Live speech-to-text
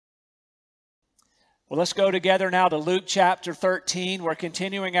Well, let's go together now to Luke chapter 13. We're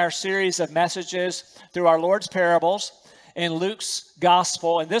continuing our series of messages through our Lord's parables in Luke's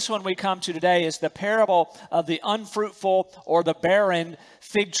gospel. And this one we come to today is the parable of the unfruitful or the barren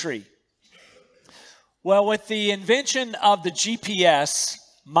fig tree. Well, with the invention of the GPS,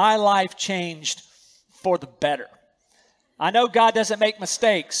 my life changed for the better. I know God doesn't make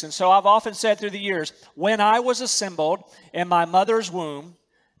mistakes, and so I've often said through the years, when I was assembled in my mother's womb,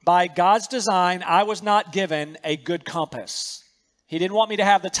 by God's design, I was not given a good compass. He didn't want me to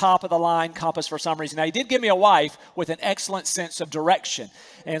have the top of the line compass for some reason. Now, He did give me a wife with an excellent sense of direction.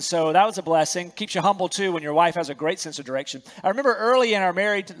 And so that was a blessing. Keeps you humble too when your wife has a great sense of direction. I remember early in our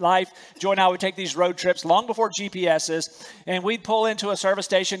married life, Joy and I would take these road trips long before GPSs, and we'd pull into a service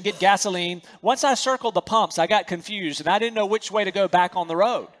station, get gasoline. Once I circled the pumps, I got confused, and I didn't know which way to go back on the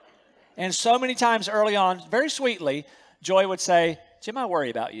road. And so many times early on, very sweetly, Joy would say, Jim, I worry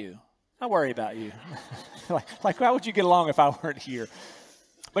about you. I worry about you. like, how would you get along if I weren't here?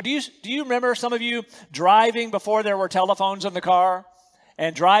 But do you remember, some of you, driving before there were telephones in the car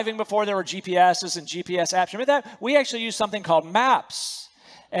and driving before there were GPSs and GPS apps? Remember that? We actually used something called maps,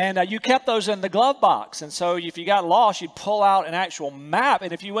 and you kept those in the glove box. And so if you got lost, you'd pull out an actual map.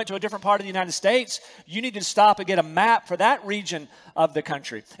 And if you went to a different part of the United States, you needed to stop and get a map for that region of the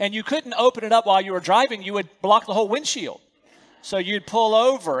country. And you couldn't open it up while you were driving. You would block the whole windshield. So you'd pull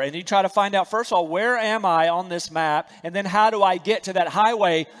over and you'd try to find out, first of all, where am I on this map? And then how do I get to that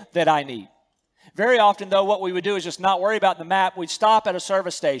highway that I need? Very often, though, what we would do is just not worry about the map. We'd stop at a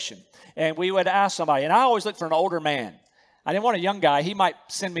service station and we would ask somebody. And I always looked for an older man. I didn't want a young guy. He might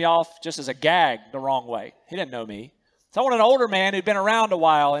send me off just as a gag the wrong way. He didn't know me. So I wanted an older man who'd been around a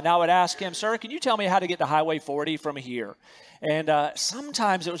while. And I would ask him, sir, can you tell me how to get to Highway 40 from here? And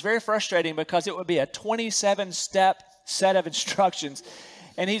sometimes it was very frustrating because it would be a 27-step set of instructions.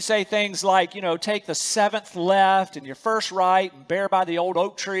 And he'd say things like, take the 7th left and your first right and bear by the old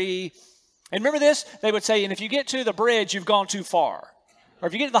oak tree. And remember this? They would say, and if you get to the bridge, you've gone too far. Or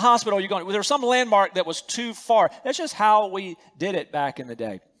if you get to the hospital, you're going, there was some landmark that was too far. That's just how we did it back in the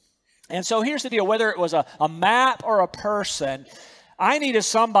day. And so here's the deal. Whether it was a map or a person, I needed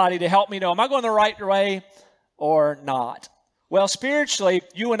somebody to help me know, am I going the right way or not? Well, spiritually,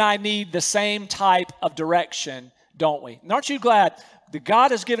 you and I need the same type of direction, don't we? And aren't you glad that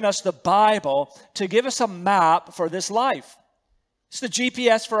God has given us the Bible to give us a map for this life? It's the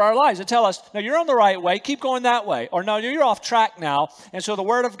GPS for our lives. It tells us, no, you're on the right way, keep going that way. Or no, you're off track now. And so the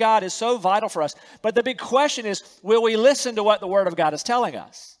Word of God is so vital for us. But the big question is, will we listen to what the Word of God is telling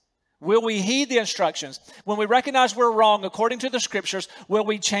us? Will we heed the instructions? When we recognize we're wrong according to the Scriptures, will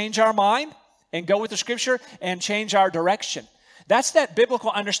we change our mind and go with the Scripture and change our direction? That's that biblical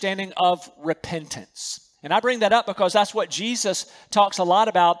understanding of repentance. And I bring that up because that's what Jesus talks a lot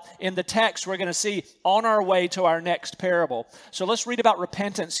about in the text we're going to see on our way to our next parable. So let's read about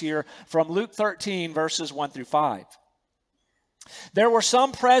repentance here from Luke 13, verses 1 through 5. There were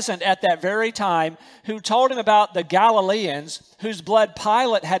some present at that very time who told him about the Galileans whose blood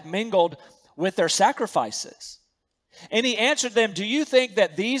Pilate had mingled with their sacrifices. And he answered them, do you think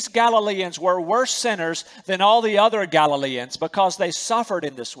that these Galileans were worse sinners than all the other Galileans because they suffered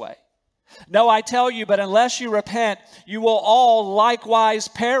in this way? No, I tell you, but unless you repent, you will all likewise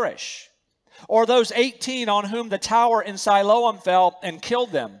perish. Or those 18 on whom the tower in Siloam fell and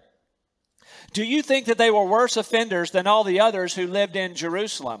killed them. Do you think that they were worse offenders than all the others who lived in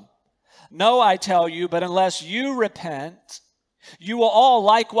Jerusalem? No, I tell you, but unless you repent, you will all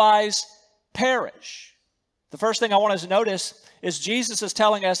likewise perish. The first thing I want us to notice is Jesus is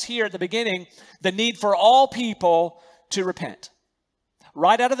telling us here at the beginning the need for all people to repent.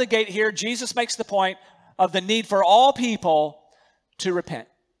 Right out of the gate here, Jesus makes the point of the need for all people to repent.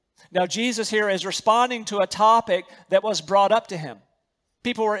 Now, Jesus here is responding to a topic that was brought up to him.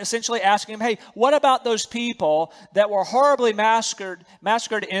 People were essentially asking him, hey, what about those people that were horribly massacred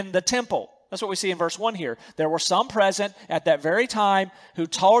in the temple? That's what we see in verse 1 here. There were some present at that very time who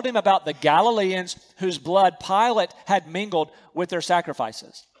told him about the Galileans whose blood Pilate had mingled with their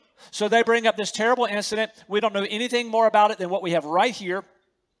sacrifices. So they bring up this terrible incident. We don't know anything more about it than what we have right here.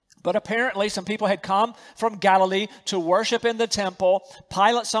 But apparently some people had come from Galilee to worship in the temple.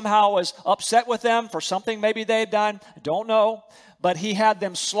 Pilate somehow was upset with them for something maybe they had done. I don't know. But he had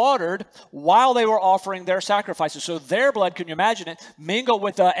them slaughtered while they were offering their sacrifices. So their blood, can you imagine it, mingled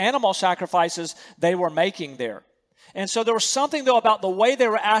with the animal sacrifices they were making there. And so there was something, though, about the way they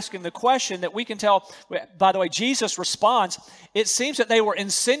were asking the question that we can tell. By the way, Jesus responds. It seems that they were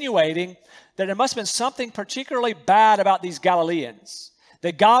insinuating that there must have been something particularly bad about these Galileans,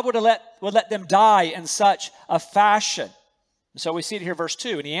 that God would let them die in such a fashion. So we see it here, verse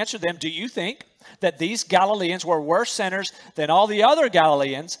 2. And he answered them, do you think that these Galileans were worse sinners than all the other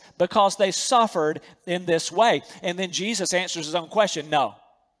Galileans because they suffered in this way? And then Jesus answers his own question. No,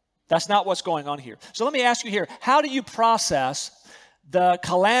 that's not what's going on here. So let me ask you here, how do you process the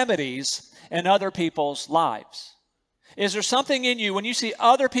calamities in other people's lives? Is there something in you, when you see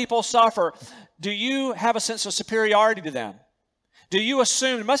other people suffer, do you have a sense of superiority to them? Do you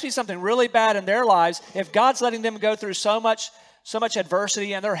assume there must be something really bad in their lives if God's letting them go through so much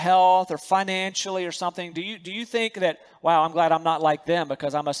adversity in their health or financially or something? Do you think that, wow, I'm glad I'm not like them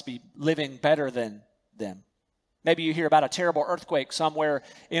because I must be living better than them? Maybe you hear about a terrible earthquake somewhere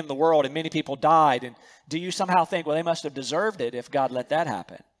in the world and many people died. And do you somehow think, well, they must have deserved it if God let that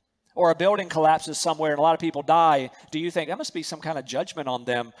happen? Or a building collapses somewhere and a lot of people die. Do you think that must be some kind of judgment on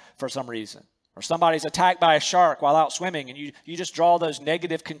them for some reason? Or somebody's attacked by a shark while out swimming, and you just draw those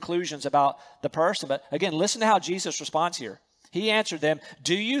negative conclusions about the person. But again, listen to how Jesus responds here. He answered them,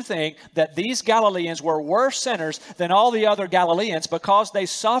 do you think that these Galileans were worse sinners than all the other Galileans because they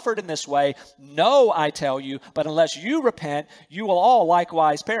suffered in this way? No, I tell you, but unless you repent, you will all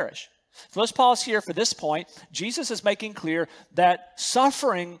likewise perish. So let's pause here for this point. Jesus is making clear that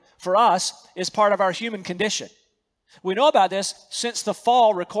suffering for us is part of our human condition. We know about this since the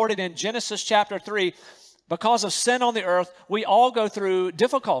fall recorded in Genesis chapter 3. Because of sin on the earth, we all go through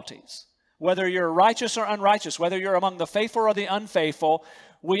difficulties. Whether you're righteous or unrighteous, whether you're among the faithful or the unfaithful,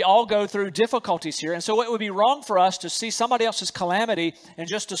 we all go through difficulties here. And so it would be wrong for us to see somebody else's calamity and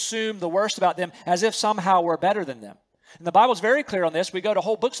just assume the worst about them as if somehow we're better than them. And the Bible's very clear on this. We go to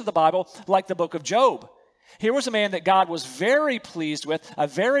whole books of the Bible, like the book of Job. Here was a man that God was very pleased with, a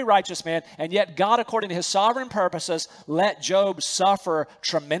very righteous man, and yet God, according to his sovereign purposes, let Job suffer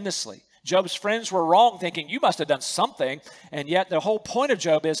tremendously. Job's friends were wrong, thinking, you must have done something, and yet the whole point of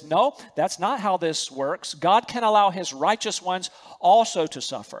Job is, no, that's not how this works. God can allow his righteous ones also to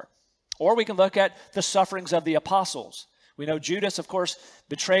suffer. Or we can look at the sufferings of the apostles. We know Judas, of course,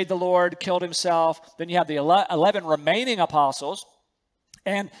 betrayed the Lord, killed himself. Then you have the 11 remaining apostles.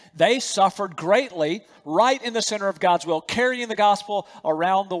 And they suffered greatly right in the center of God's will, carrying the gospel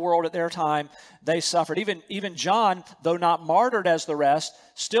around the world at their time. They suffered. Even John, though not martyred as the rest,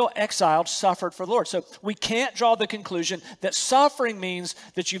 still exiled, suffered for the Lord. So we can't draw the conclusion that suffering means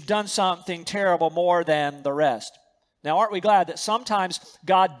that you've done something terrible more than the rest. Now, aren't we glad that sometimes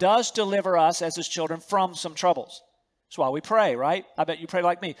God does deliver us as his children from some troubles? That's why we pray, right? I bet you pray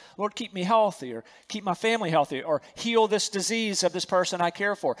like me. Lord, keep me healthy, or keep my family healthy, or heal this disease of this person I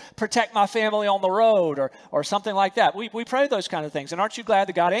care for. Protect my family on the road, or something like that. We pray those kind of things. And aren't you glad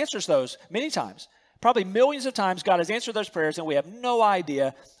that God answers those many times? Probably millions of times God has answered those prayers, and we have no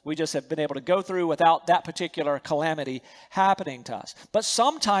idea. We just have been able to go through without that particular calamity happening to us. But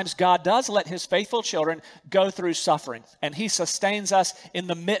sometimes God does let his faithful children go through suffering, and he sustains us in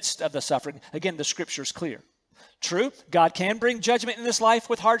the midst of the suffering. Again, the scripture's clear. True, God can bring judgment in this life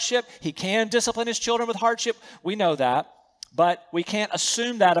with hardship. He can discipline his children with hardship. We know that, but we can't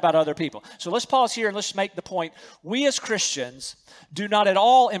assume that about other people. So let's pause here and let's make the point. We as Christians do not at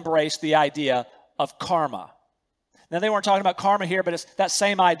all embrace the idea of karma. Now, they weren't talking about karma here, but it's that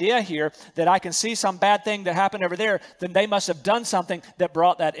same idea here that I can see some bad thing that happened over there, then they must have done something that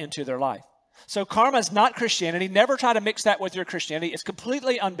brought that into their life. So karma is not Christianity. Never try to mix that with your Christianity. It's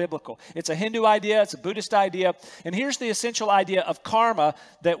completely unbiblical. It's a Hindu idea. It's a Buddhist idea. And here's the essential idea of karma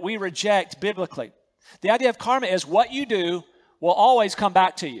that we reject biblically. The idea of karma is what you do will always come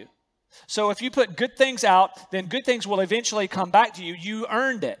back to you. So if you put good things out, then good things will eventually come back to you. You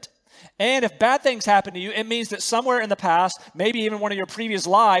earned it. And if bad things happen to you, it means that somewhere in the past, maybe even one of your previous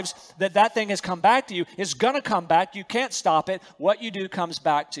lives, that thing has come back to you. It's going to come back. You can't stop it. What you do comes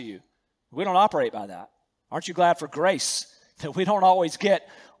back to you. We don't operate by that. Aren't you glad for grace that we don't always get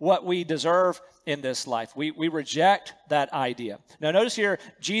what we deserve in this life? We reject that idea. Now notice here,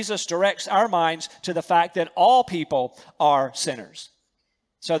 Jesus directs our minds to the fact that all people are sinners.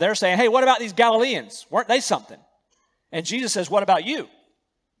 So they're saying, hey, what about these Galileans? Weren't they something? And Jesus says, what about you?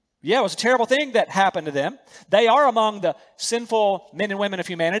 Yeah, it was a terrible thing that happened to them. They are among the sinful men and women of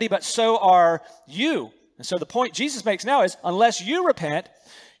humanity, but so are you. And so the point Jesus makes now is, unless you repent,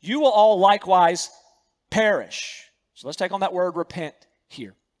 you will all likewise perish. So let's take on that word repent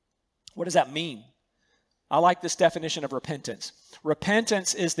here. What does that mean? I like this definition of repentance.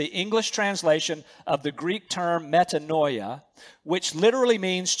 Repentance is the English translation of the Greek term metanoia, which literally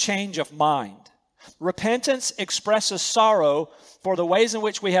means change of mind. Repentance expresses sorrow for the ways in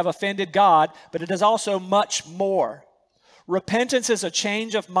which we have offended God, but it is also much more. Repentance is a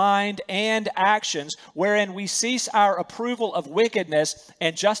change of mind and actions wherein we cease our approval of wickedness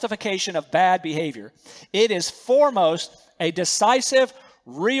and justification of bad behavior. It is foremost a decisive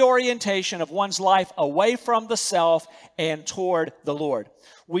reorientation of one's life away from the self and toward the Lord.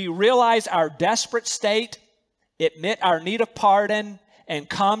 We realize our desperate state, admit our need of pardon, and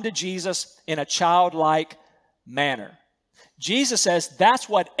come to Jesus in a childlike manner. Jesus says that's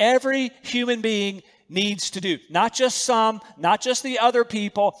what every human being needs to do. Not just some, not just the other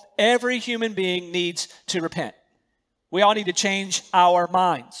people. Every human being needs to repent. We all need to change our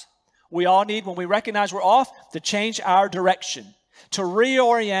minds. We all need, when we recognize we're off, to change our direction, to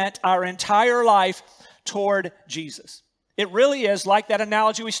reorient our entire life toward Jesus. It really is like that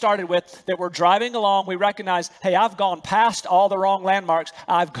analogy we started with, that we're driving along, we recognize, hey, I've gone past all the wrong landmarks.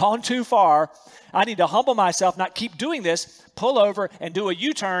 I've gone too far. I need to humble myself, not keep doing this, pull over and do a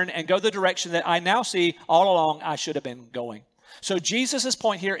U-turn and go the direction that I now see all along I should have been going. So Jesus'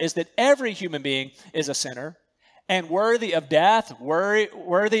 point here is that every human being is a sinner and worthy of death,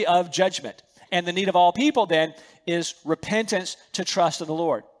 worthy of judgment. And the need of all people then is repentance to trust in the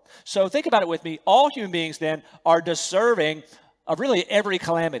Lord. So think about it with me. All human beings then are deserving of really every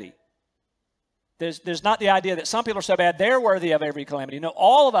calamity. There's not the idea that some people are so bad they're worthy of every calamity. No,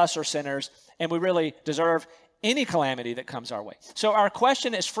 all of us are sinners and we really deserve any calamity that comes our way. So our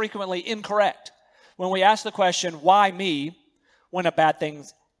question is frequently incorrect when we ask the question, why me, when a bad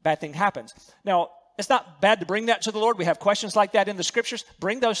thing happens. Now, it's not bad to bring that to the Lord. We have questions like that in the scriptures.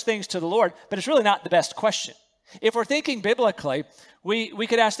 Bring those things to the Lord, but it's really not the best question. If we're thinking biblically, we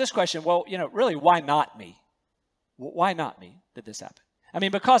could ask this question, well, really, why not me? Why not me did this happen? I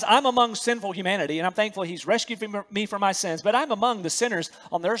mean, because I'm among sinful humanity, and I'm thankful he's rescued me from my sins, but I'm among the sinners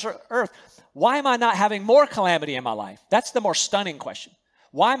on the earth. Why am I not having more calamity in my life? That's the more stunning question.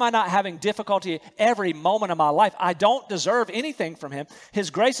 Why am I not having difficulty every moment of my life? I don't deserve anything from him. His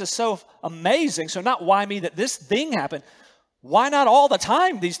grace is so amazing. So not why me that this thing happened. Why not all the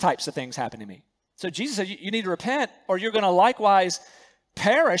time these types of things happen to me? So Jesus said, you need to repent or you're going to likewise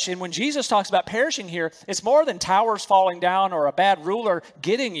perish. And when Jesus talks about perishing here, it's more than towers falling down or a bad ruler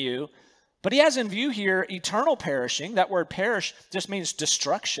getting you. But he has in view here eternal perishing. That word perish just means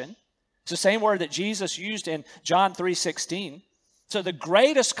destruction. It's the same word that Jesus used in John 3:16. So the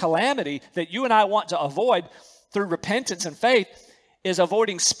greatest calamity that you and I want to avoid through repentance and faith is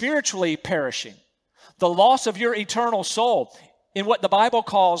avoiding spiritually perishing. The loss of your eternal soul in what the Bible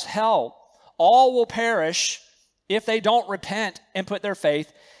calls hell. All will perish if they don't repent and put their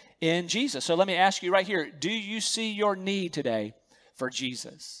faith in Jesus. So let me ask you right here, do you see your need today for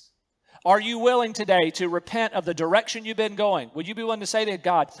Jesus? Are you willing today to repent of the direction you've been going? Would you be willing to say to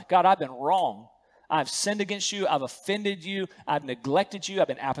God, I've been wrong. I've sinned against you. I've offended you. I've neglected you. I've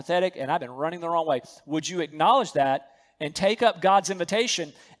been apathetic and I've been running the wrong way. Would you acknowledge that and take up God's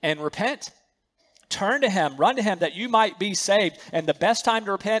invitation and repent? Turn to him, run to him that you might be saved. And the best time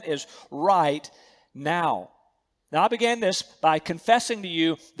to repent is right now. Now, I began this by confessing to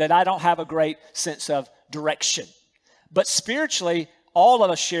you that I don't have a great sense of direction. But spiritually, all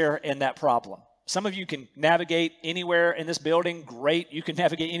of us share in that problem. Some of you can navigate anywhere in this building. Great. You can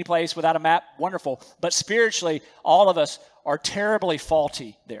navigate any place without a map. Wonderful. But spiritually, all of us are terribly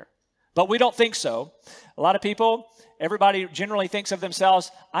faulty there. But we don't think so. A lot of people, everybody generally thinks of themselves,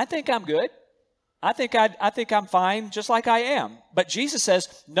 I think I'm good. I think I'm fine just like I am. But Jesus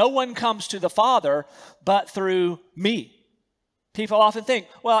says, no one comes to the Father but through me. People often think,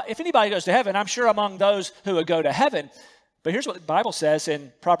 well, if anybody goes to heaven, I'm sure among those who would go to heaven. But here's what the Bible says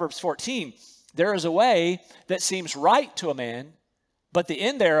in Proverbs 14. There is a way that seems right to a man, but the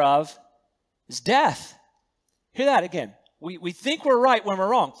end thereof is death. Hear that again. We think we're right when we're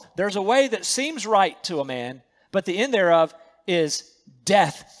wrong. There's a way that seems right to a man, but the end thereof is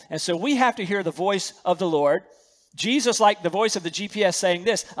death. And so we have to hear the voice of the Lord. Jesus, like the voice of the GPS, saying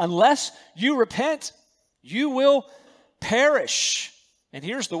this, unless you repent, you will perish. And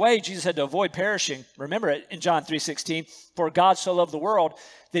here's the way Jesus had to avoid perishing. Remember it in John 3:16, for God so loved the world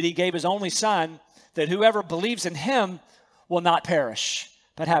that he gave his only son, that whoever believes in him will not perish,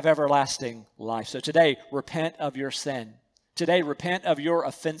 but have everlasting life. So today, repent of your sin. Today, repent of your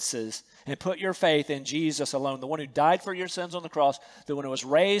offenses and put your faith in Jesus alone, the one who died for your sins on the cross, the one who was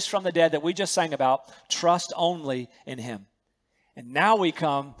raised from the dead that we just sang about. Trust only in him. And now we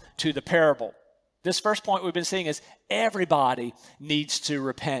come to the parable. This first point we've been seeing is everybody needs to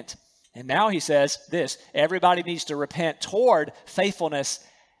repent. And now he says this, everybody needs to repent toward faithfulness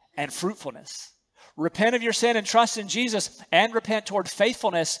and fruitfulness. Repent of your sin and trust in Jesus, and repent toward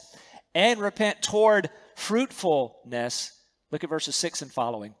faithfulness, and repent toward fruitfulness. Look at verses 6 and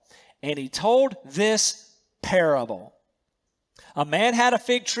following. And he told this parable. A man had a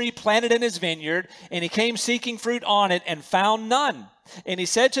fig tree planted in his vineyard, and he came seeking fruit on it and found none. And he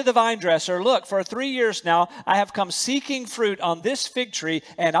said to the vinedresser, look, for 3 years now I have come seeking fruit on this fig tree,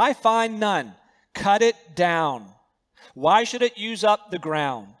 and I find none. Cut it down. Why should it use up the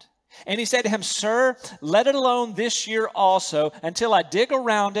ground? And he said to him, sir, let it alone this year also, until I dig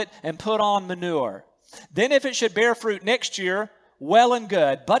around it and put on manure. Then if it should bear fruit next year, well and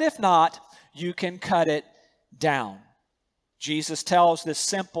good. But if not, you can cut it down. Jesus tells this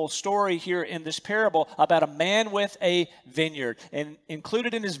simple story here in this parable about a man with a vineyard. And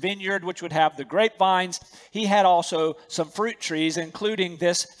included in his vineyard, which would have the grapevines, he had also some fruit trees, including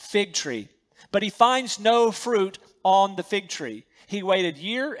this fig tree. But he finds no fruit on the fig tree. He waited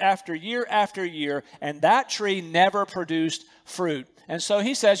year after year after year, and that tree never produced fruit. And so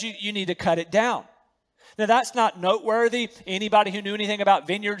he says, you need to cut it down. Now, that's not noteworthy. Anybody who knew anything about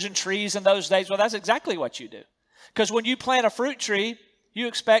vineyards and trees in those days, well, that's exactly what you do. Because when you plant a fruit tree, you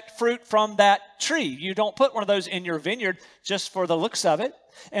expect fruit from that tree. You don't put one of those in your vineyard just for the looks of it.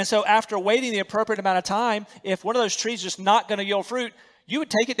 And so after waiting the appropriate amount of time, if one of those trees is just not going to yield fruit, you would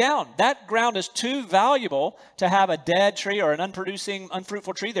take it down. That ground is too valuable to have a dead tree or an unproducing,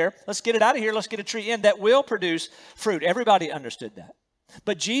 unfruitful tree there. Let's get it out of here. Let's get a tree in that will produce fruit. Everybody understood that.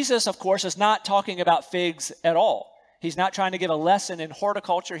 But Jesus, of course, is not talking about figs at all. He's not trying to give a lesson in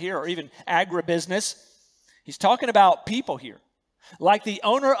horticulture here or even agribusiness. He's talking about people here. Like the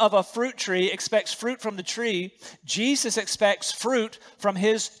owner of a fruit tree expects fruit from the tree, Jesus expects fruit from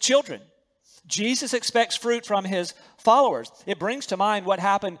his children. Jesus expects fruit from his followers. It brings to mind what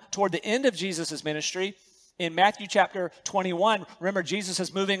happened toward the end of Jesus' ministry in Matthew chapter 21. Remember, Jesus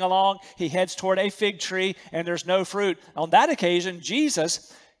is moving along. He heads toward a fig tree, and there's no fruit. On that occasion,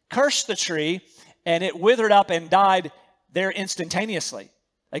 Jesus cursed the tree, and it withered up and died there instantaneously.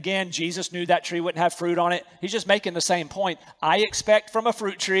 Again, Jesus knew that tree wouldn't have fruit on it. He's just making the same point. I expect from a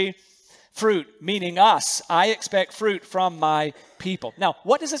fruit tree fruit, meaning us. I expect fruit from my people. Now,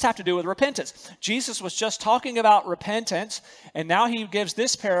 what does this have to do with repentance? Jesus was just talking about repentance, and now he gives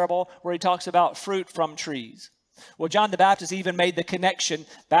this parable where he talks about fruit from trees. Well, John the Baptist even made the connection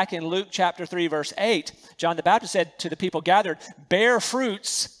back in Luke chapter 3, verse 8. John the Baptist said to the people gathered, bear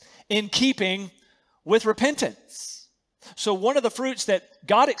fruits in keeping with repentance. So one of the fruits that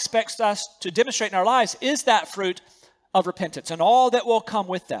God expects us to demonstrate in our lives is that fruit of repentance and all that will come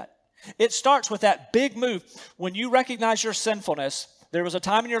with that. It starts with that big move. When you recognize your sinfulness, there was a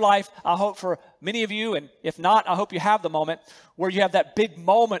time in your life, I hope for many of you, and if not, I hope you have the moment, where you have that big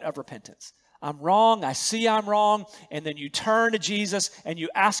moment of repentance. I'm wrong, I see I'm wrong, and then you turn to Jesus and you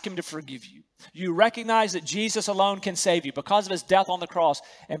ask him to forgive you. You recognize that Jesus alone can save you because of his death on the cross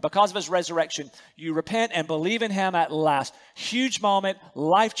and because of his resurrection. You repent and believe in him at last. Huge moment,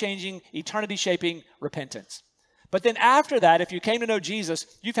 life-changing, eternity-shaping repentance. But then after that, if you came to know Jesus,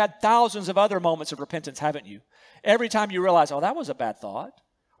 you've had thousands of other moments of repentance, haven't you? Every time you realize, oh, that was a bad thought,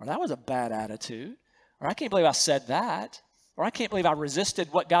 or that was a bad attitude, or I can't believe I said that, or I can't believe I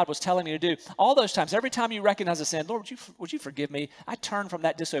resisted what God was telling me to do. All those times, every time you recognize a sin, Lord, would you forgive me? I turn from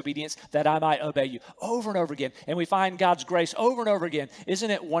that disobedience that I might obey you over and over again. And we find God's grace over and over again.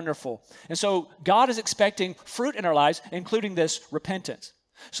 Isn't it wonderful? And so God is expecting fruit in our lives, including this repentance.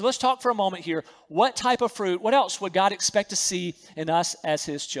 So let's talk for a moment here. What type of fruit, what else would God expect to see in us as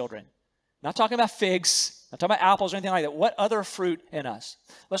his children? Not talking about figs, not talking about apples or anything like that. What other fruit in us?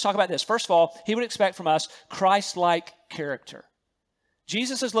 Let's talk about this. First of all, he would expect from us Christ-like character.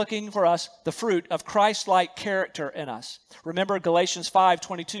 Jesus is looking for us the fruit of Christ-like character in us. Remember Galatians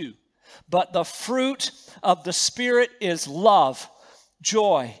 5:22. But the fruit of the Spirit is love,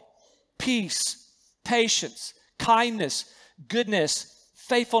 joy, peace, patience, kindness, goodness,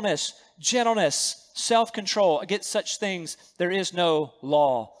 faithfulness, gentleness, self-control. Against such things there is no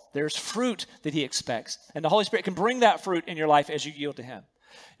law. There's fruit that he expects. And the Holy Spirit can bring that fruit in your life as you yield to him.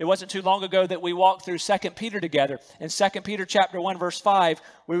 It wasn't too long ago that we walked through 2 Peter together. In 2 Peter chapter 1, verse 5,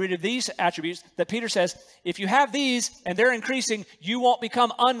 we read of these attributes that Peter says, if you have these and they're increasing, you won't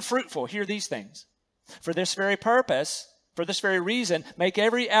become unfruitful. Hear these things. For this very purpose, for this very reason, make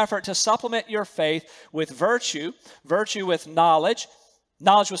every effort to supplement your faith with virtue, virtue with knowledge,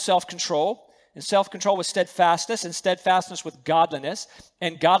 knowledge with self-control, and self-control with steadfastness, and steadfastness with godliness,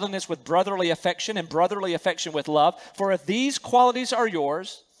 and godliness with brotherly affection, and brotherly affection with love. For if these qualities are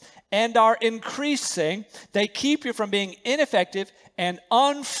yours and are increasing, they keep you from being ineffective and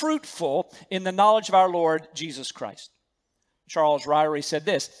unfruitful in the knowledge of our Lord Jesus Christ. Charles Ryrie said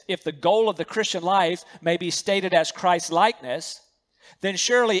this, if the goal of the Christian life may be stated as Christ-likeness, then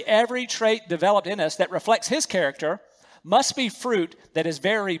surely every trait developed in us that reflects his character must be fruit that is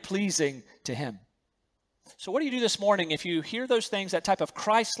very pleasing to him. So what do you do this morning if you hear those things, that type of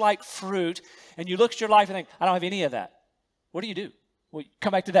Christ-like fruit, and you look at your life and think, I don't have any of that? What do? Well,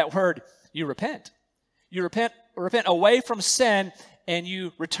 come back to that word, you repent. You repent away from sin, and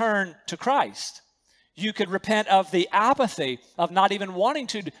you return to Christ. You could repent of the apathy of not even wanting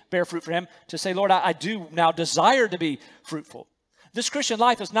to bear fruit for him, to say, Lord, I do now desire to be fruitful. This Christian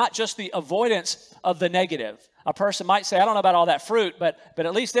life is not just the avoidance of the negative. A person might say, I don't know about all that fruit, but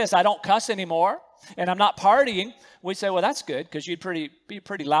at least this, I don't cuss anymore, and I'm not partying. We say, well, that's good, because you'd be a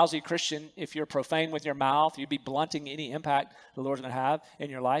pretty lousy Christian if you're profane with your mouth. You'd be blunting any impact the Lord's going to have in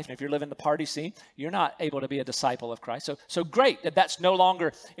your life. And if you're living the party scene, you're not able to be a disciple of Christ. So great that that's no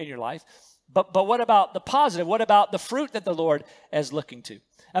longer in your life. But what about the positive? What about the fruit that the Lord is looking to?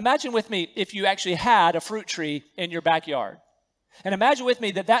 Imagine with me if you actually had a fruit tree in your backyard. And imagine with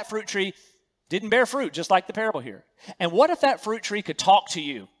me that fruit tree didn't bear fruit, just like the parable here. And what if that fruit tree could talk to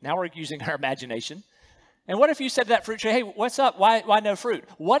you? Now we're using our imagination. And what if you said to that fruit tree, hey, what's up? Why no fruit?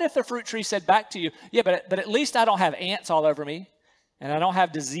 What if the fruit tree said back to you, yeah, but at least I don't have ants all over me, and I don't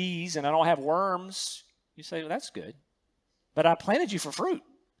have disease, and I don't have worms. You say, well, that's good. But I planted you for fruit.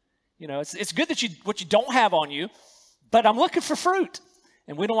 You know, it's good that what you don't have on you, but I'm looking for fruit.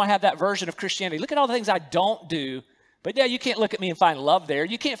 And we don't want to have that version of Christianity. Look at all the things I don't do. But yeah, you can't look at me and find love there.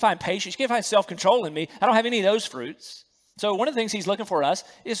 You can't find patience. You can't find self-control in me. I don't have any of those fruits. So one of the things he's looking for us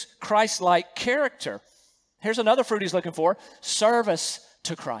is Christ-like character. Here's another fruit he's looking for, service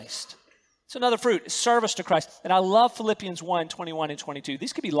to Christ. It's another fruit, service to Christ. And I love Philippians 1, 21 and 22.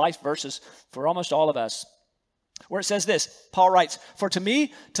 These could be life verses for almost all of us, where it says this. Paul writes, for to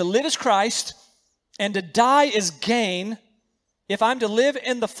me, to live is Christ, and to die is gain. If I'm to live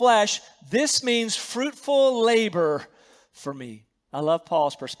in the flesh, this means fruitful labor for me. I love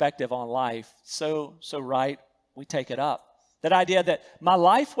Paul's perspective on life. So right, we take it up. That idea that my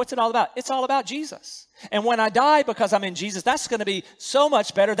life, what's it all about? It's all about Jesus. And when I die because I'm in Jesus, that's going to be so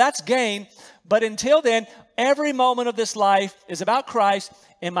much better. That's gain. But until then, every moment of this life is about Christ.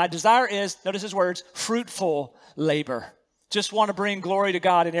 And my desire is, notice his words, fruitful labor. Just want to bring glory to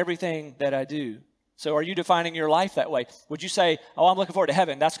God in everything that I do. So are you defining your life that way? Would you say, oh, I'm looking forward to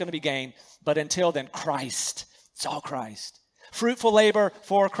heaven. That's going to be gain. But until then, Christ. It's all Christ. Fruitful labor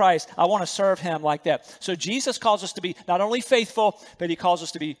for Christ. I want to serve him like that. So Jesus calls us to be not only faithful, but he calls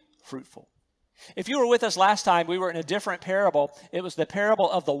us to be fruitful. If you were with us last time, we were in a different parable. It was the parable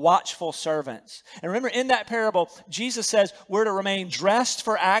of the watchful servants. And remember, in that parable, Jesus says we're to remain dressed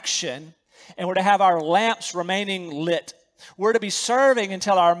for action, and we're to have our lamps remaining lit. We're to be serving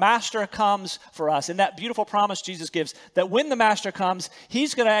until our master comes for us. And that beautiful promise Jesus gives, that when the master comes,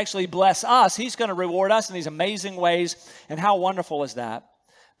 he's going to actually bless us. He's going to reward us in these amazing ways. And how wonderful is that?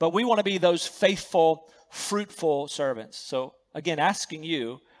 But we want to be those faithful, fruitful servants. So again, asking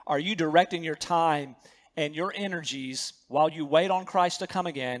you, are you directing your time and your energies while you wait on Christ to come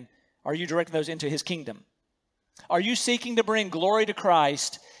again? Are you directing those into his kingdom? Are you seeking to bring glory to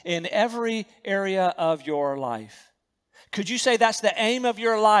Christ in every area of your life? Could you say that's the aim of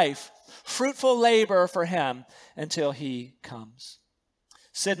your life? Fruitful labor for him until he comes.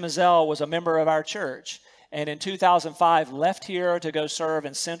 Sid Mazel was a member of our church, and in 2005 left here to go serve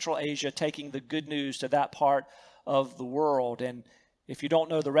in Central Asia, taking the good news to that part of the world. And if you don't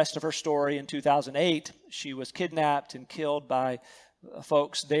know the rest of her story, in 2008, she was kidnapped and killed by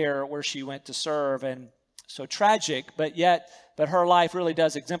folks there where she went to serve. And so tragic, but her life really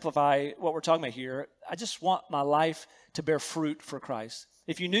does exemplify what we're talking about here. I just want my life to bear fruit for Christ.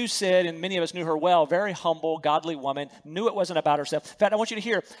 If you knew Sid, and many of us knew her well, very humble, godly woman, knew it wasn't about herself. In fact, I want you to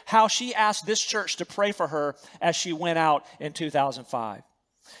hear how she asked this church to pray for her as she went out in 2005.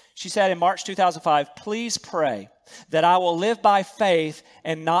 She said in March 2005, please pray that I will live by faith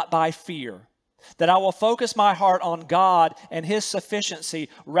and not by fear, that I will focus my heart on God and his sufficiency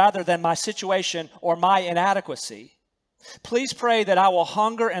rather than my situation or my inadequacy. Please pray that I will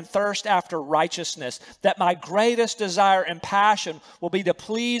hunger and thirst after righteousness, that my greatest desire and passion will be to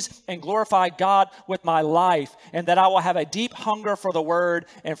please and glorify God with my life, and that I will have a deep hunger for the word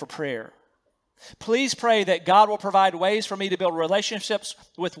and for prayer. Please pray that God will provide ways for me to build relationships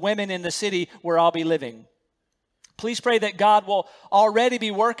with women in the city where I'll be living. Please pray that God will already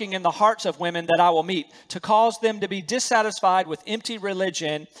be working in the hearts of women that I will meet to cause them to be dissatisfied with empty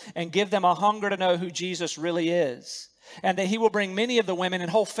religion and give them a hunger to know who Jesus really is. And that he will bring many of the women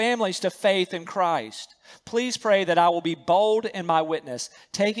and whole families to faith in Christ. Please pray that I will be bold in my witness,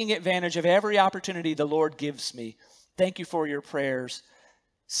 taking advantage of every opportunity the Lord gives me. Thank you for your prayers,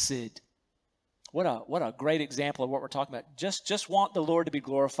 Sid. What a great example of what we're talking about. Just want the Lord to be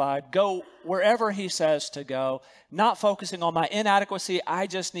glorified. Go wherever he says to go, not focusing on my inadequacy. I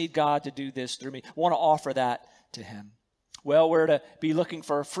just need God to do this through me. I want to offer that to him. Well, we're to be looking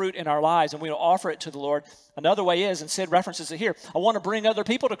for fruit in our lives, and we will offer it to the Lord. Another way is, and Sid references it here, I want to bring other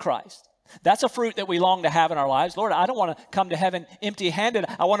people to Christ. That's a fruit that we long to have in our lives. Lord, I don't want to come to heaven empty-handed.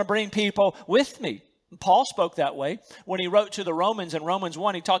 I want to bring people with me. Paul spoke that way when he wrote to the Romans in Romans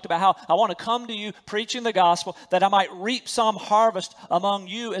 1. He talked about how I want to come to you preaching the gospel that I might reap some harvest among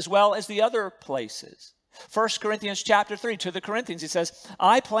you as well as the other places. 1 Corinthians chapter 3, to the Corinthians, he says,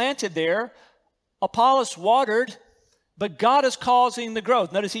 I planted there, Apollos watered, but God is causing the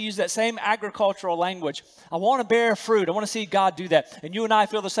growth. Notice he used that same agricultural language. I want to bear fruit. I want to see God do that. And you and I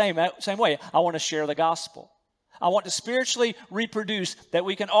feel the same way. I want to share the gospel. I want to spiritually reproduce that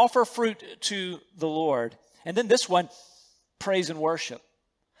we can offer fruit to the Lord. And then this one, praise and worship.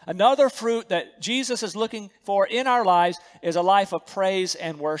 Another fruit that Jesus is looking for in our lives is a life of praise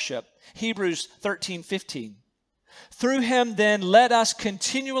and worship. Hebrews 13:15. Through him then let us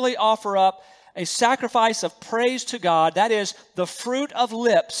continually offer up a sacrifice of praise to God, that is the fruit of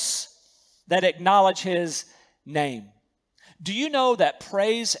lips that acknowledge his name. Do you know that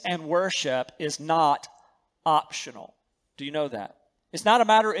praise and worship is not optional? Do you know that? It's not a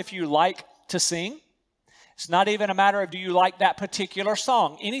matter if you like to sing. It's not even a matter of do you like that particular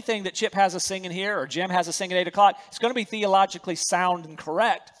song. Anything that Chip has us sing in here or Jim has us sing at 8 o'clock, it's going to be theologically sound and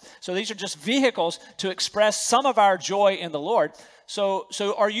correct. So these are just vehicles to express some of our joy in the Lord. So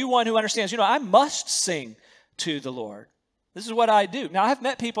are you one who understands, I must sing to the Lord? This is what I do. Now, I've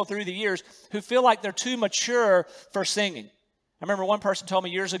met people through the years who feel like they're too mature for singing. I remember one person told me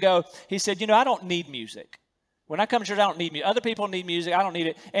years ago, he said, I don't need music. When I come to church, I don't need music. Other people need music. I don't need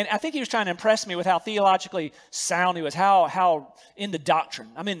it. And I think he was trying to impress me with how theologically sound he was, how in the doctrine.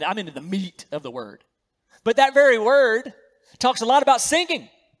 I'm into the meat of the word. But that very word talks a lot about singing.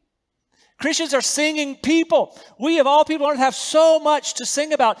 Christians are singing people. We of all people on earth have so much to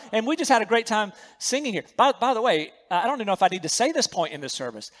sing about, and we just had a great time singing here. By the way, I don't even know if I need to say this point in this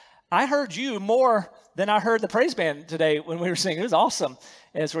service. I heard you more than I heard the praise band today when we were singing. It was awesome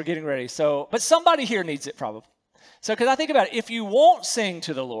as we're getting ready. But somebody here needs it probably. So, because I think about it, if you won't sing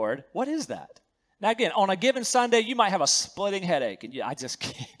to the Lord, what is that? Now, again, on a given Sunday, you might have a splitting headache, and I just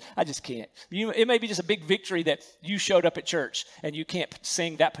can't. It may be just a big victory that you showed up at church, and you can't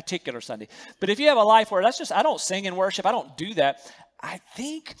sing that particular Sunday. But if you have a life where I don't sing in worship, I don't do that, I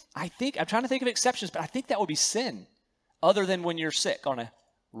think, I'm trying to think of exceptions, but I think that would be sin, other than when you're sick on a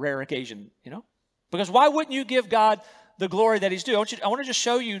rare occasion, Because why wouldn't you give God the glory that he's due? I want to just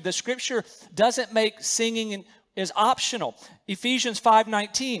show you the scripture doesn't make singing is optional. Ephesians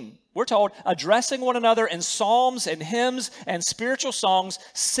 5:19, we're told, addressing one another in psalms and hymns and spiritual songs,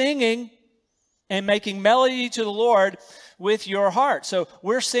 singing and making melody to the Lord with your heart. So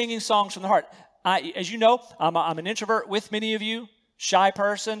we're singing songs from the heart. As you know, I'm an introvert with many of you, shy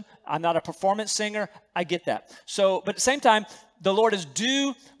person. I'm not a performance singer. I get that. But at the same time, the Lord is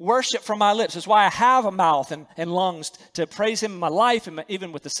due worship from my lips. That's why I have a mouth and lungs to praise him in my life, and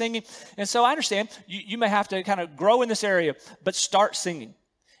even with the singing. And so I understand you may have to kind of grow in this area, but start singing.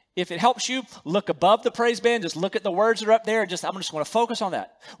 If it helps you, look above the praise band. Just look at the words that are up there. I'm just going to focus on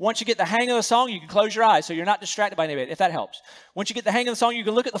that. Once you get the hang of the song, you can close your eyes so you're not distracted by anybody, if that helps. Once you get the hang of the song, you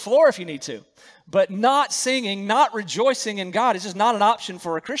can look at the floor if you need to. But not singing, not rejoicing in God is just not an option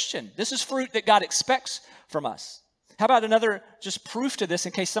for a Christian. This is fruit that God expects from us. How about another just proof to this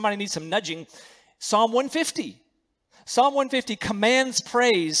in case somebody needs some nudging? Psalm 150. Psalm 150 commands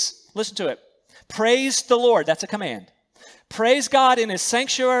praise. Listen to it. Praise the Lord. That's a command. Praise God in his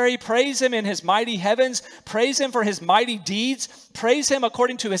sanctuary. Praise him in his mighty heavens. Praise him for his mighty deeds. Praise him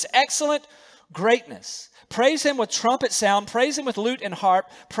according to his excellent greatness. Praise him with trumpet sound. Praise him with lute and harp.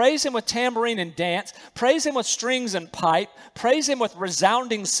 Praise him with tambourine and dance. Praise him with strings and pipe. Praise him with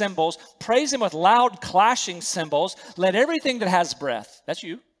resounding cymbals. Praise him with loud clashing cymbals. Let everything that has breath, that's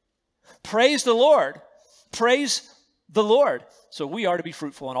you, praise the Lord. Praise the Lord. So we are to be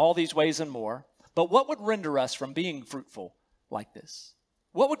fruitful in all these ways and more. But what would render us from being fruitful like this?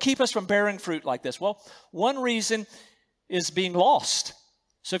 What would keep us from bearing fruit like this? Well, one reason is being lost.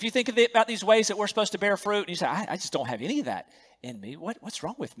 So if you think about these ways that we're supposed to bear fruit, and you say, I just don't have any of that in me. What's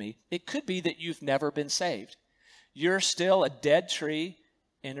wrong with me? It could be that you've never been saved. You're still a dead tree,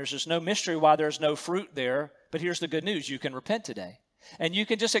 and there's just no mystery why there's no fruit there. But here's the good news. You can repent today. And you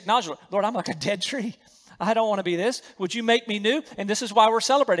can just acknowledge, Lord, I'm like a dead tree. I don't want to be this. Would you make me new? And this is why we're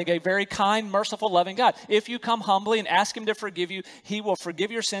celebrating a very kind, merciful, loving God. If you come humbly and ask him to forgive you, he will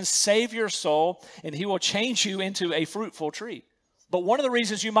forgive your sins, save your soul, and he will change you into a fruitful tree. But one of the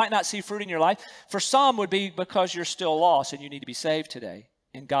reasons you might not see fruit in your life, for some would be because you're still lost and you need to be saved today.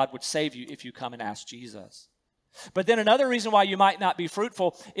 And God would save you if you come and ask Jesus. But then another reason why you might not be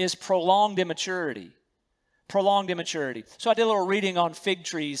fruitful is prolonged immaturity. Prolonged immaturity. So I did a little reading on fig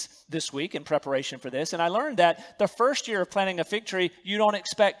trees this week in preparation for this, and I learned that the first year of planting a fig tree, you don't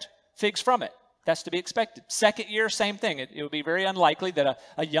expect figs from it. That's to be expected. Second year, same thing. It would be very unlikely that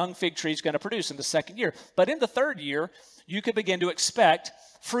a young fig tree is going to produce in the second year. But in the third year, you could begin to expect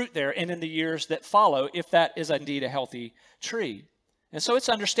fruit there and in the years that follow, if that is indeed a healthy tree. And so it's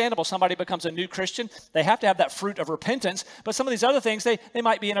understandable somebody becomes a new Christian. They have to have that fruit of repentance. But some of these other things, they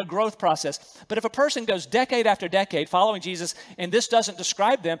might be in a growth process. But if a person goes decade after decade following Jesus and this doesn't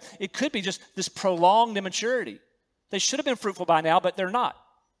describe them, it could be just this prolonged immaturity. They should have been fruitful by now, but they're not.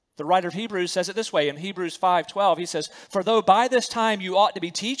 The writer of Hebrews says it this way. In Hebrews 5:12, he says, "For though by this time you ought to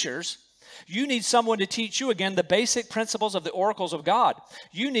be teachers, you need someone to teach you again the basic principles of the oracles of God.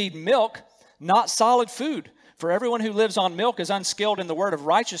 You need milk, not solid food. For everyone who lives on milk is unskilled in the word of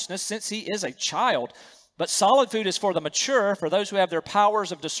righteousness, since he is a child. But solid food is for the mature, for those who have their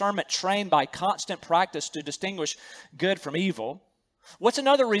powers of discernment trained by constant practice to distinguish good from evil." What's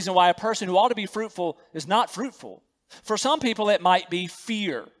another reason why a person who ought to be fruitful is not fruitful? For some people, it might be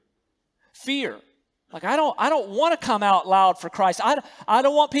fear. Fear. Like, I don't want to come out loud for Christ. I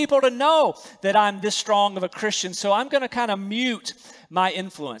don't want people to know that I'm this strong of a Christian, so I'm going to kind of mute my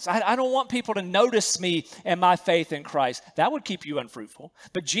influence. I don't want people to notice me and my faith in Christ. That would keep you unfruitful.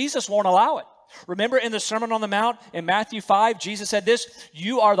 But Jesus won't allow it. Remember in the Sermon on the Mount in Matthew 5, Jesus said this,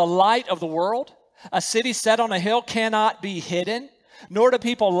 "You are the light of the world. A city set on a hill cannot be hidden, nor do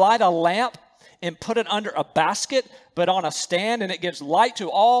people light a lamp and put it under a basket, but on a stand, and it gives light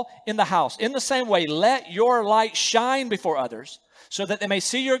to all in the house. In the same way, let your light shine before others, so that they may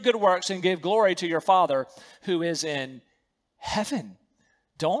see your good works and give glory to your Father who is in heaven."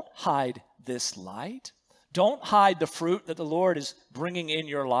 Don't hide this light. Don't hide the fruit that the Lord is bringing in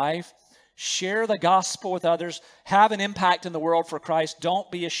your life. Share the gospel with others. Have an impact in the world for Christ.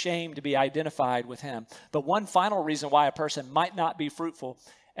 Don't be ashamed to be identified with him. But one final reason why a person might not be fruitful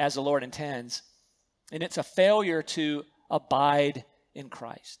as the Lord intends, and it's a failure to abide in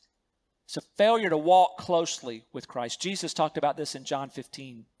Christ. It's a failure to walk closely with Christ. Jesus talked about this in John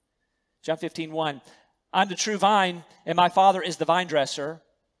 15. John 15:1. "I'm the true vine, and my Father is the vinedresser.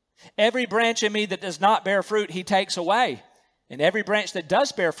 Every branch in me that does not bear fruit, he takes away. And every branch that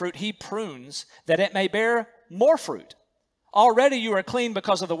does bear fruit, he prunes, that it may bear more fruit. Already you are clean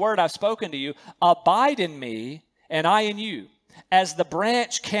because of the word I've spoken to you. Abide in me, and I in you. As the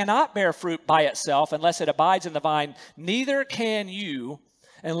branch cannot bear fruit by itself unless it abides in the vine, neither can you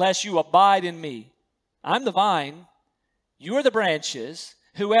unless you abide in me. I'm the vine, you are the branches.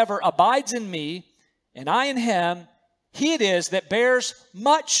 Whoever abides in me, and I in him, he it is that bears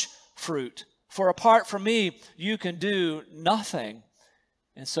much fruit. For apart from me, you can do nothing."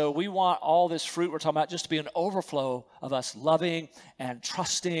 And so we want all this fruit we're talking about just to be an overflow of us loving and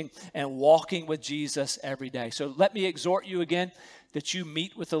trusting and walking with Jesus every day. So let me exhort you again that you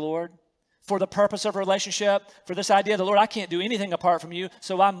meet with the Lord for the purpose of relationship, for this idea of the Lord, I can't do anything apart from you,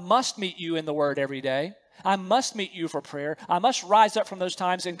 so I must meet you in the Word every day. I must meet you for prayer. I must rise up from those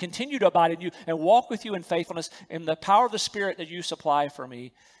times and continue to abide in you and walk with you in faithfulness in the power of the Spirit that you supply for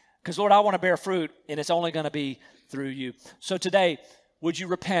me. Because, Lord, I want to bear fruit, and it's only going to be through you. So today, would you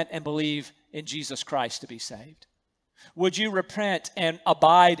repent and believe in Jesus Christ to be saved? Would you repent and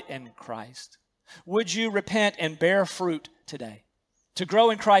abide in Christ? Would you repent and bear fruit today? To grow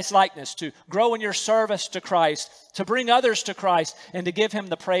in Christ's likeness, to grow in your service to Christ, to bring others to Christ, and to give him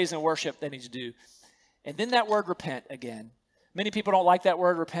the praise and worship that he's due. And then that word repent again. Many people don't like that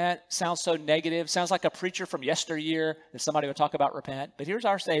word repent. Sounds so negative. Sounds like a preacher from yesteryear that somebody would talk about repent. But here's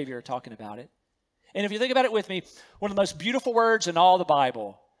our Savior talking about it. And if you think about it with me, one of the most beautiful words in all the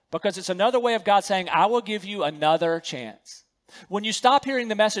Bible, because it's another way of God saying, I will give you another chance. When you stop hearing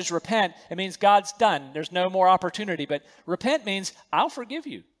the message repent, it means God's done. There's no more opportunity. But repent means I'll forgive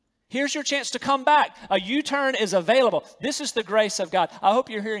you. Here's your chance to come back. A U-turn is available. This is the grace of God. I hope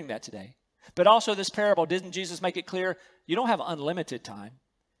you're hearing that today. But also this parable, didn't Jesus make it clear? You don't have unlimited time.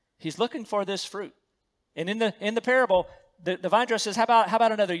 He's looking for this fruit. And in the parable, the vine dresser says, how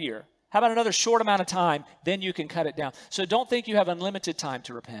about another year? How about another short amount of time? Then you can cut it down. So don't think you have unlimited time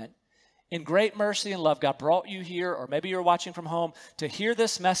to repent. In great mercy and love, God brought you here, or maybe you're watching from home, to hear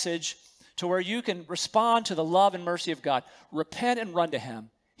this message to where you can respond to the love and mercy of God. Repent and run to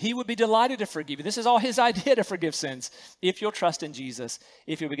him. He would be delighted to forgive you. This is all his idea, to forgive sins, if you'll trust in Jesus,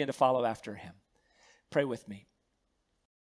 if you'll begin to follow after him. Pray with me.